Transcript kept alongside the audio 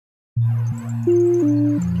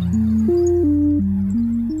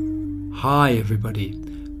Hi everybody,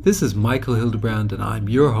 this is Michael Hildebrand and I'm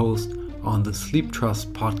your host on the Sleep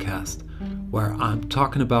Trust podcast, where I'm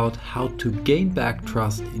talking about how to gain back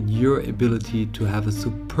trust in your ability to have a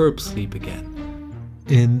superb sleep again.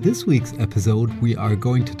 In this week's episode, we are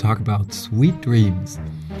going to talk about sweet dreams.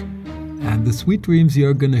 And the sweet dreams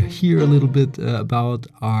you're going to hear a little bit about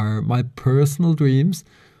are my personal dreams,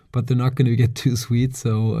 but they're not going to get too sweet,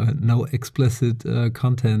 so no explicit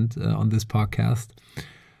content on this podcast.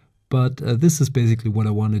 But this is basically what I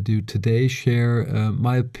want to do today, share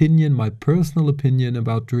my opinion, my personal opinion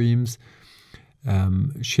about dreams,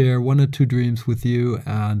 share one or two dreams with you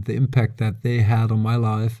and the impact that they had on my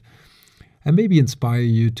life, and maybe inspire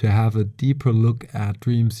you to have a deeper look at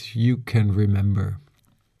dreams you can remember.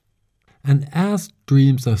 And as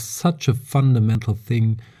dreams are such a fundamental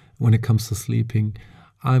thing when it comes to sleeping,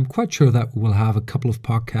 I'm quite sure that we'll have a couple of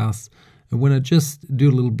podcasts. And when I just do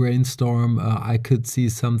a little brainstorm, I could see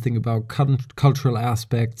something about cultural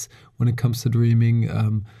aspects when it comes to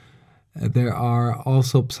dreaming. There are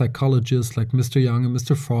also psychologists like Mr. Jung and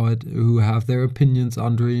Mr. Freud who have their opinions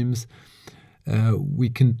on dreams. We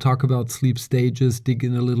can talk about sleep stages, dig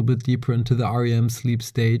in a little bit deeper into the REM sleep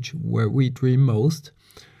stage where we dream most,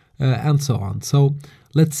 and so on. So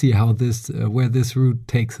let's see how where this route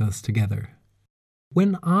takes us together.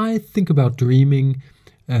 When I think about dreaming,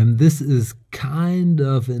 this is kind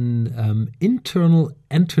of an internal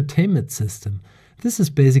entertainment system. This is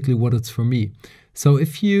basically what it's for me. So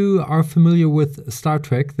if you are familiar with Star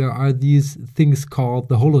Trek, there are these things called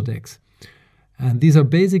the holodecks. And these are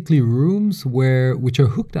basically rooms which are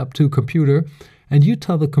hooked up to a computer, and you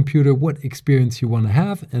tell the computer what experience you want to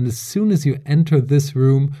have. And as soon as you enter this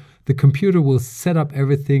room, the computer will set up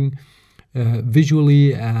everything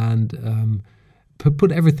visually and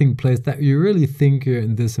put everything in place that you really think you're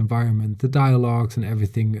in this environment, the dialogues and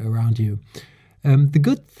everything around you. The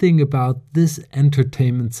good thing about this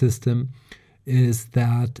entertainment system is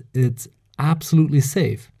that it's absolutely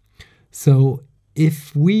safe. So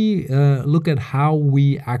if we look at how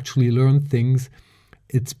we actually learn things,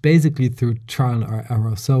 it's basically through trial and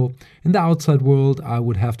error. So in the outside world, I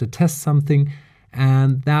would have to test something,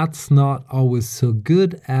 and that's not always so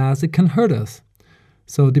good as it can hurt us.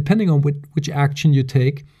 So depending on which action you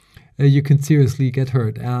take, you can seriously get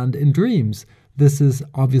hurt. And in dreams, this is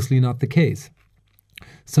obviously not the case.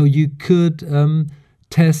 So you could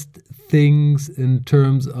test things in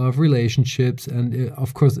terms of relationships. And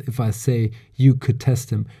of course, if I say you could test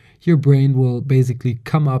them, your brain will basically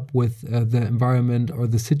come up with the environment or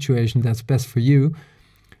the situation that's best for you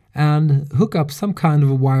and hook up some kind of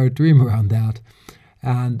a wired dream around that.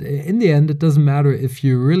 And in the end, it doesn't matter if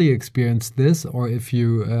you really experienced this or if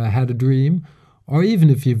you had a dream or even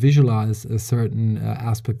if you visualize certain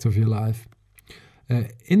aspects of your life.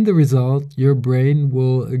 In the result, your brain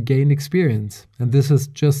will gain experience. And this is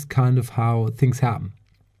just kind of how things happen.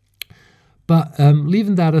 But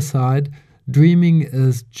leaving that aside, dreaming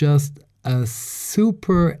is just a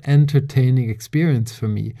super entertaining experience for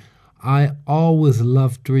me. I always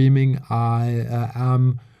love dreaming. I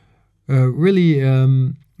am really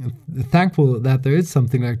thankful that there is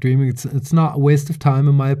something like dreaming. It's not a waste of time,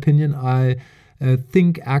 in my opinion. I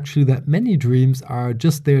think actually that many dreams are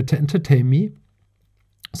just there to entertain me.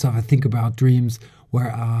 So if I think about dreams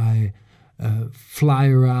where I fly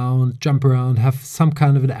around, jump around, have some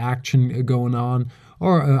kind of an action going on,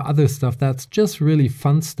 or other stuff, that's just really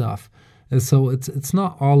fun stuff. So it's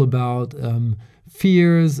not all about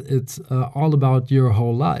fears, it's all about your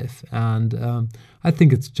whole life. And I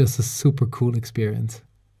think it's just a super cool experience.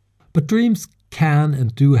 But dreams can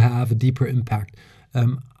and do have a deeper impact.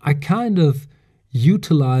 I kind of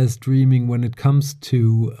utilize dreaming when it comes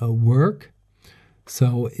to work.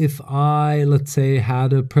 So if I, let's say,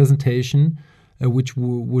 had a presentation which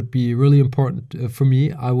would be really important for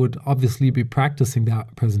me, I would obviously be practicing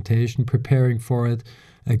that presentation, preparing for it,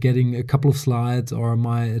 getting a couple of slides or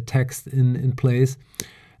my text in place.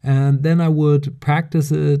 And then I would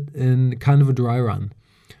practice it in kind of a dry run.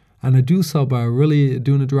 And I do so by really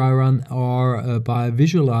doing a dry run or by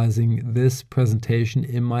visualizing this presentation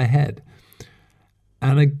in my head.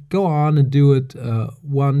 And I go on and do it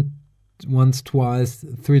once, twice,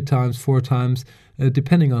 3 times, 4 times,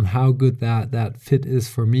 depending on how good that fit is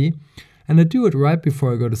for me. And I do it right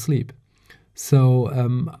before I go to sleep. So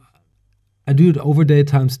I do it over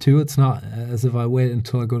daytimes too. It's not as if I wait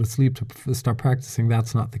until I go to sleep to start practicing.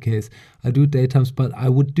 That's not the case. I do it daytimes, but I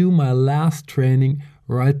would do my last training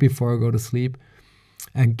right before I go to sleep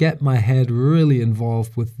and get my head really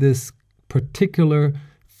involved with this particular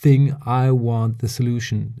thing I want the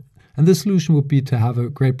solution And the solution would be to have a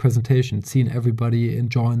great presentation, seeing everybody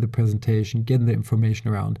enjoying the presentation, getting the information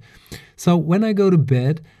around. So when I go to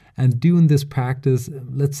bed and doing this practice,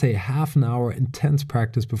 let's say half an hour intense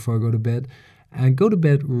practice before I go to bed, and go to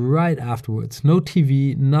bed right afterwards, no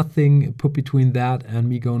TV, nothing put between that and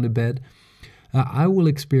me going to bed, I will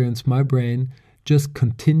experience my brain just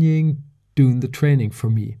continuing doing the training for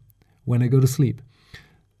me when I go to sleep.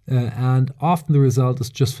 And often the result is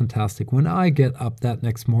just fantastic. When I get up that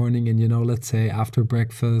next morning and, let's say after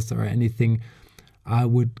breakfast or anything, I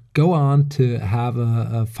would go on to have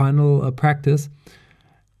a final practice,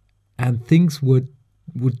 and things would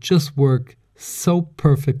just work so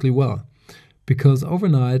perfectly well. Because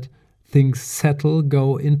overnight, things settle,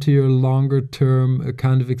 go into your longer term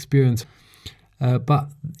kind of experience. But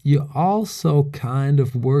you also kind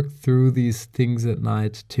of work through these things at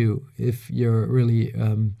night too, if you're really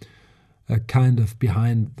kind of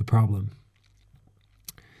behind the problem.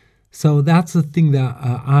 So that's the thing that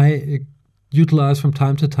I utilize from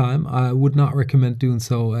time to time. I would not recommend doing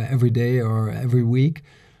so every day or every week,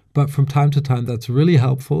 but from time to time that's really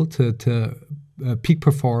helpful to peak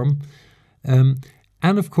perform.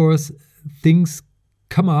 And of course, things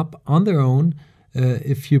come up on their own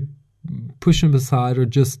if you push them aside or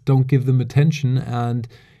just don't give them attention, and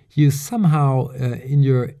you somehow in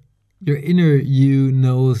your inner you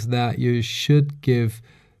knows that you should give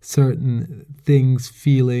certain things,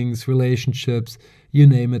 feelings, relationships, you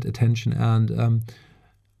name it, attention. And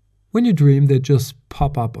when you dream, they just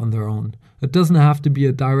pop up on their own. It doesn't have to be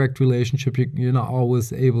a direct relationship. You're not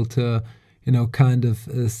always able to kind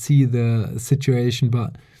of see the situation,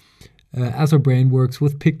 but as our brain works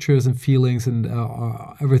with pictures and feelings and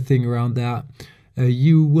everything around that,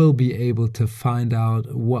 you will be able to find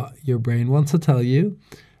out what your brain wants to tell you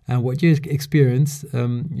and what you experience.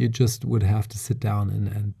 You just would have to sit down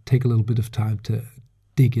and take a little bit of time to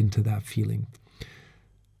dig into that feeling.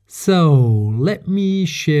 So let me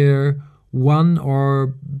share one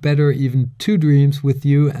or better even two dreams with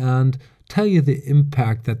you and tell you the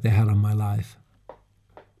impact that they had on my life.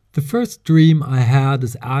 The first dream I had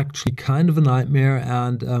is actually kind of a nightmare,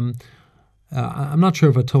 and I'm not sure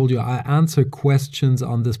if I told you, I answer questions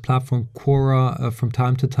on this platform Quora from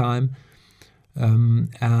time to time,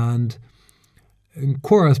 and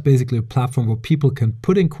Quora is basically a platform where people can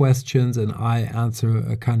put in questions and I answer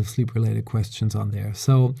a kind of sleep-related questions on there.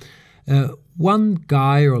 So one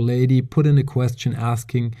guy or lady put in a question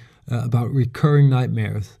asking about recurring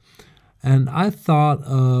nightmares. And I thought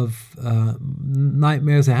of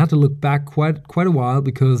nightmares. I had to look back quite a while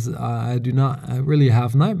because I do not really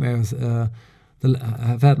have nightmares.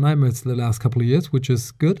 I've had nightmares the last couple of years, which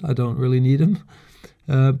is good. I don't really need them.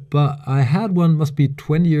 But I had one, must be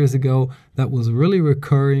 20 years ago, that was really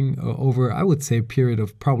recurring over, I would say, a period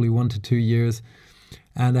of probably 1 to 2 years.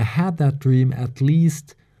 And I had that dream at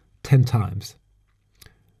least 10 times.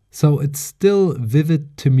 So it's still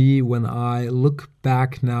vivid to me when I look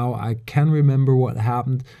back now. I can remember what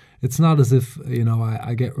happened. It's not as if,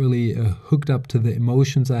 I get really hooked up to the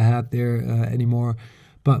emotions I had there anymore.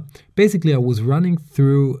 But basically, I was running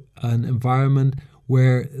through an environment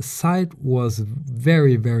where sight was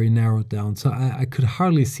very, very narrowed down. So I could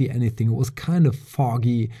hardly see anything. It was kind of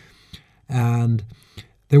foggy. And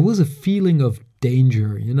there was a feeling of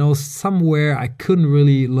danger, somewhere I couldn't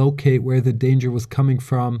really locate where the danger was coming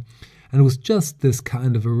from. And it was just this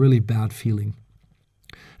kind of a really bad feeling.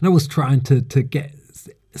 And I was trying to get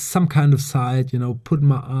some kind of sight, putting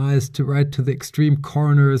my eyes right to the extreme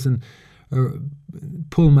corners and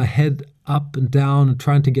pulling my head up and down and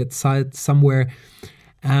trying to get sight somewhere.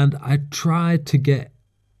 And I tried to get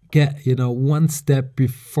one step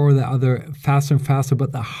before the other, faster and faster.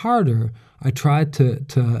 But the harder I tried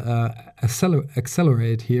to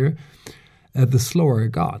accelerate here, the slower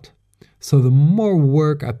it got. So the more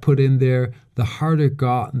work I put in there, the harder it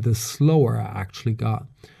got and the slower I actually got.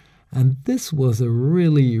 And this was a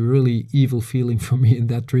really, really evil feeling for me in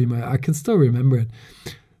that dream. I can still remember it.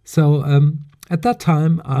 So at that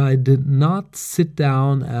time, I did not sit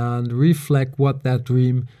down and reflect what that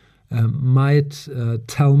dream might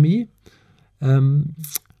tell me.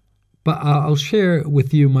 But I'll share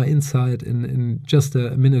with you my insight in just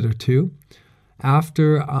a minute or two.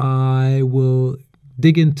 After I will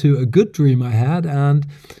dig into a good dream I had, and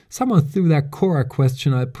someone threw that Quora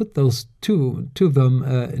question. I put those two of them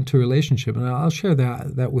into a relationship, and I'll share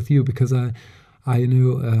that with you because I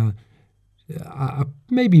knew I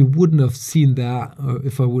maybe wouldn't have seen that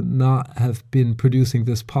if I would not have been producing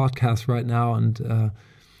this podcast right now and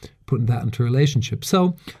putting that into a relationship.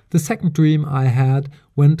 So the second dream I had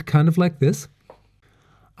went kind of like this.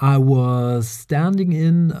 I was standing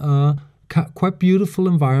in a quite beautiful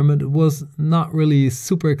environment. It was not really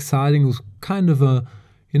super exciting. It was kind of a,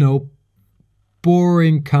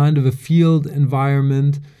 boring kind of a field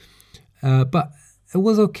environment, but it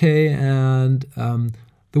was okay, and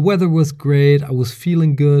the weather was great. I was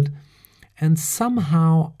feeling good, and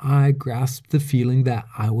somehow I grasped the feeling that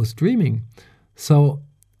I was dreaming. So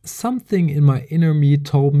something in my inner me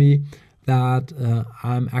told me that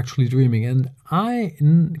I'm actually dreaming, and I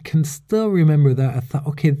can still remember that. I thought,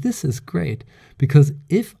 okay, this is great, because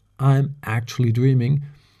if I'm actually dreaming,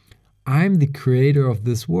 I'm the creator of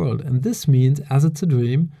this world. And this means, as it's a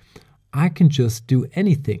dream, I can just do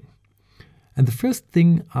anything. And the first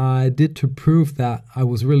thing I did to prove that I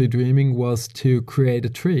was really dreaming was to create a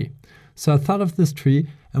tree. So I thought of this tree,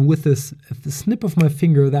 and with the snip of my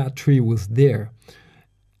finger, that tree was there.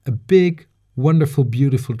 A big, wonderful,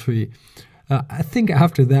 beautiful tree. I think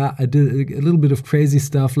after that, I did a little bit of crazy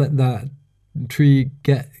stuff, letting that tree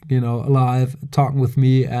get, alive, talking with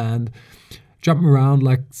me, and jumping around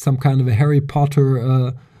like some kind of a Harry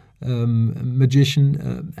Potter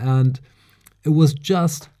magician, and it was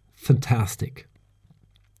just fantastic.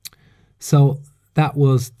 So that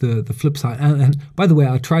was the flip side. And by the way,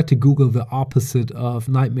 I tried to Google the opposite of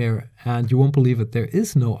nightmare, and you won't believe it, there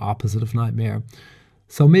is no opposite of nightmare.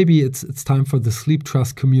 So maybe it's time for the Sleep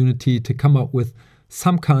Trust community to come up with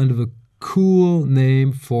some kind of a cool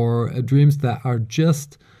name for dreams that are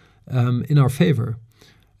just in our favor.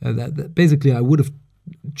 That basically, I would have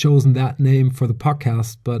chosen that name for the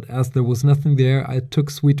podcast, but as there was nothing there, I took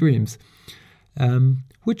Sweet Dreams,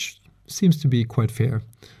 which seems to be quite fair.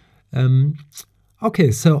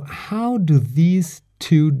 Okay, so how do these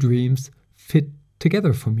two dreams fit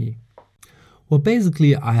together for me? Well,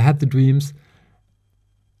 basically, I had the dreams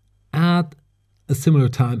at a similar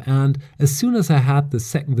time, and as soon as I had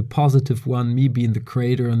the positive one, me being the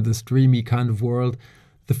creator in this dreamy kind of world,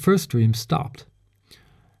 the first dream stopped.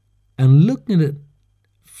 And looking at it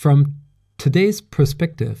from today's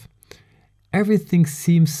perspective, everything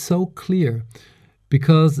seems so clear,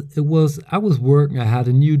 because I was working, I had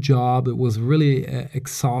a new job, it was really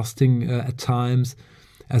exhausting at times,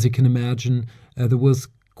 as you can imagine. There was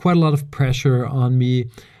quite a lot of pressure on me,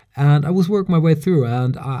 and I was working my way through,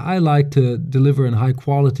 and I like to deliver in high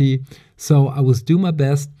quality, so I was doing my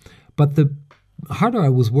best. But the harder I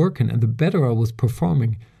was working and the better I was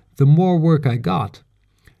performing, the more work I got.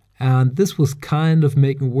 And this was kind of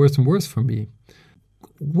making it worse and worse for me.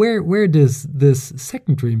 Where does this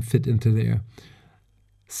second dream fit into there?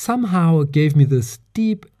 Somehow it gave me this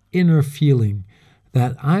deep inner feeling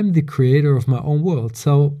that I'm the creator of my own world.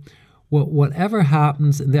 So whatever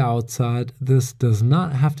happens in the outside, this does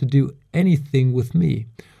not have to do anything with me.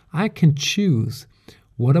 I can choose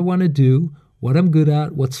what I want to do, what I'm good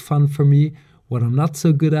at, what's fun for me, what I'm not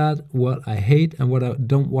so good at, what I hate, and what I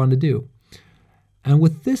don't want to do. And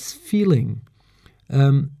with this feeling,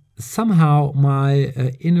 somehow my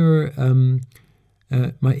inner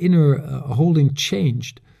holding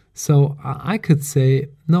changed. So I could say,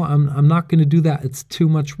 no, I'm not going to do that. It's too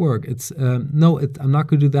much work. I'm not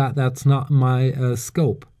going to do that. That's not my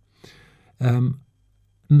scope.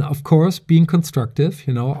 Of course, being constructive,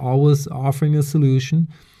 always offering a solution.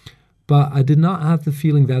 But I did not have the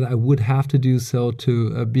feeling that I would have to do so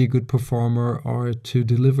to be a good performer or to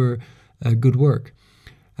deliver good work.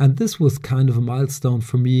 And this was kind of a milestone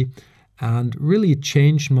for me and really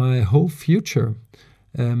changed my whole future,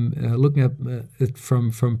 looking at it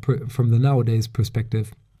from the nowadays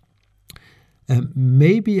perspective.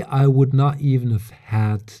 Maybe I would not even have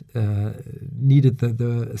had needed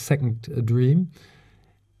the second dream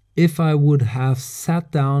if I would have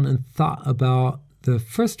sat down and thought about the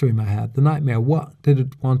first dream I had, the nightmare. What did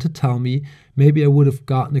it want to tell me? Maybe I would have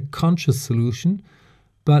gotten a conscious solution.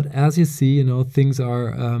 But as you see, things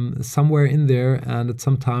are somewhere in there, and at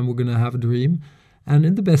some time we're going to have a dream. And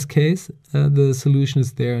in the best case, the solution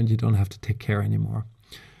is there and you don't have to take care anymore.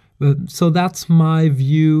 So that's my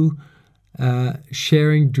view,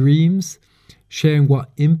 sharing dreams, sharing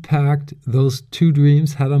what impact those two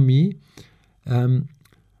dreams had on me.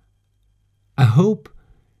 I hope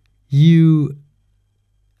you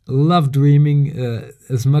love dreaming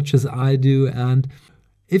as much as I do, and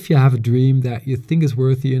if you have a dream that you think is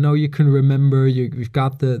worthy, you can remember, you've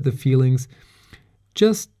got the feelings,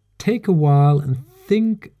 just take a while and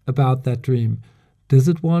think about that dream. Does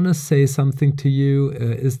it want to say something to you?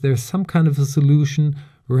 Is there some kind of a solution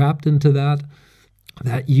wrapped into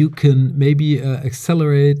that you can maybe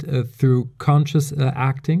accelerate through conscious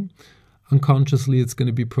acting? Unconsciously, it's going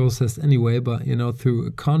to be processed anyway, but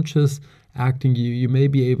through conscious acting, you may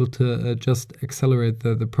be able to just accelerate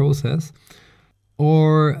the process.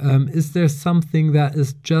 Or is there something that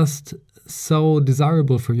is just so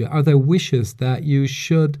desirable for you? Are there wishes that you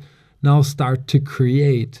should now start to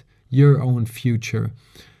create your own future?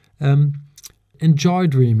 Enjoy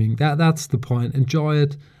dreaming. That's the point. Enjoy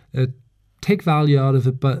it. Take value out of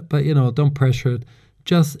it, but don't pressure it.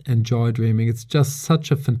 Just enjoy dreaming. It's just such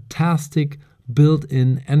a fantastic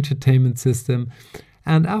built-in entertainment system.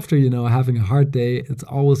 And after having a hard day, it's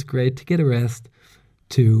always great to get a rest,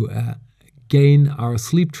 to gain our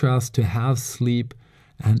sleep trust, to have sleep.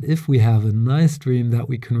 And if we have a nice dream that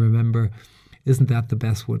we can remember, isn't that the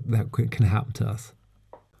best that can happen to us?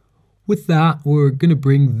 With that, we're going to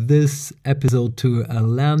bring this episode to a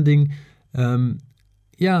landing.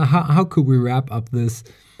 How could we wrap up this?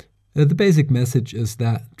 The basic message is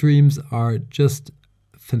that dreams are just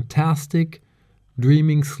fantastic.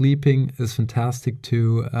 Dreaming, sleeping is fantastic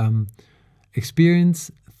to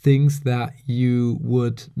experience things that you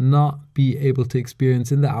would not be able to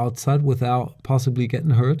experience in the outside without possibly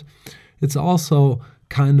getting hurt. It's also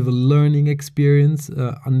kind of a learning experience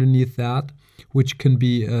underneath that, which can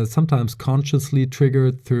be sometimes consciously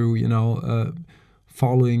triggered through,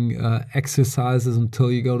 following exercises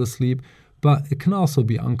until you go to sleep. But it can also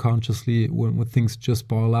be unconsciously when things just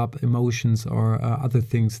boil up, emotions or other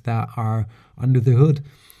things that are under the hood.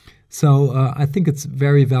 So I think it's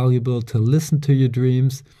very valuable to listen to your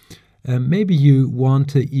dreams. Maybe you want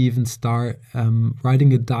to even start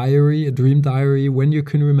writing a dream diary when you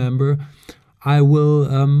can remember.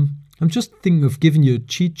 I'm just thinking of giving you a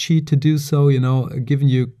cheat sheet to do so, giving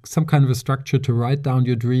you some kind of a structure to write down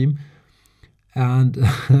your dream. And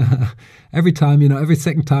every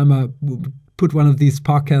second time I put one of these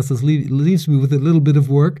podcasts, it leaves me with a little bit of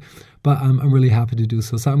work, but I'm really happy to do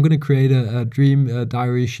so. So I'm going to create a dream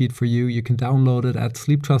diary sheet for you. You can download it at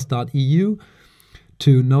sleeptrust.eu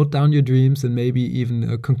to note down your dreams and maybe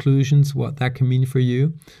even conclusions, what that can mean for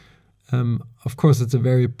you. Of course, it's a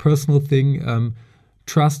very personal thing.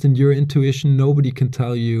 Trust in your intuition. Nobody can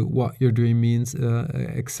tell you what your dream means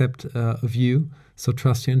except of you. So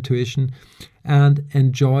trust your intuition and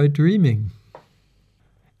enjoy dreaming.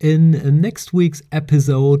 In next week's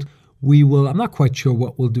episode, I'm not quite sure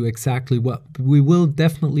what we'll do exactly. We will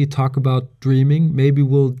definitely talk about dreaming. Maybe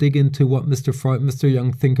we'll dig into what Mr. Freud, Mr.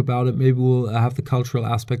 Jung think about it. Maybe we'll have the cultural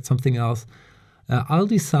aspect, something else. I'll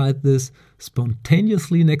decide this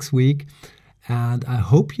spontaneously next week. And I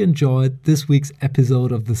hope you enjoyed this week's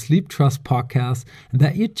episode of the Sleep Trust podcast and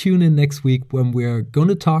that you tune in next week when we're going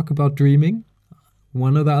to talk about dreaming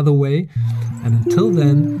one or the other way. And until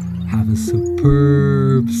then, have a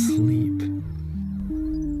superb sleep.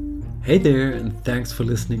 Hey there, and thanks for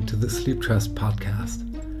listening to the Sleep Trust podcast.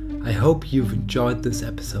 I hope you've enjoyed this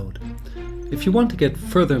episode. If you want to get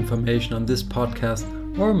further information on this podcast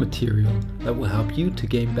or material that will help you to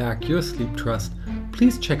gain back your sleep trust,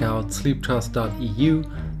 please check out sleeptrust.eu.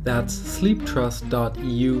 That's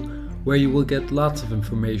sleeptrust.eu, where you will get lots of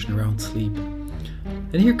information around sleep.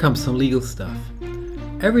 And here comes some legal stuff.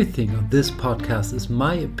 Everything on this podcast is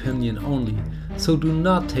my opinion only, so do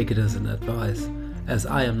not take it as an advice, as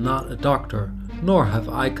I am not a doctor, nor have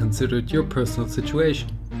I considered your personal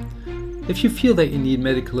situation. If you feel that you need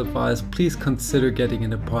medical advice, please consider getting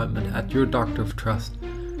an appointment at your doctor of trust.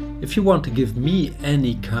 If you want to give me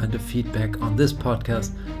any kind of feedback on this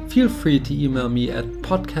podcast, feel free to email me at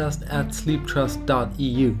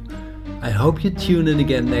podcast@sleeptrust.eu. I hope you tune in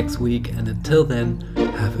again next week, and until then,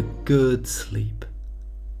 have a good sleep.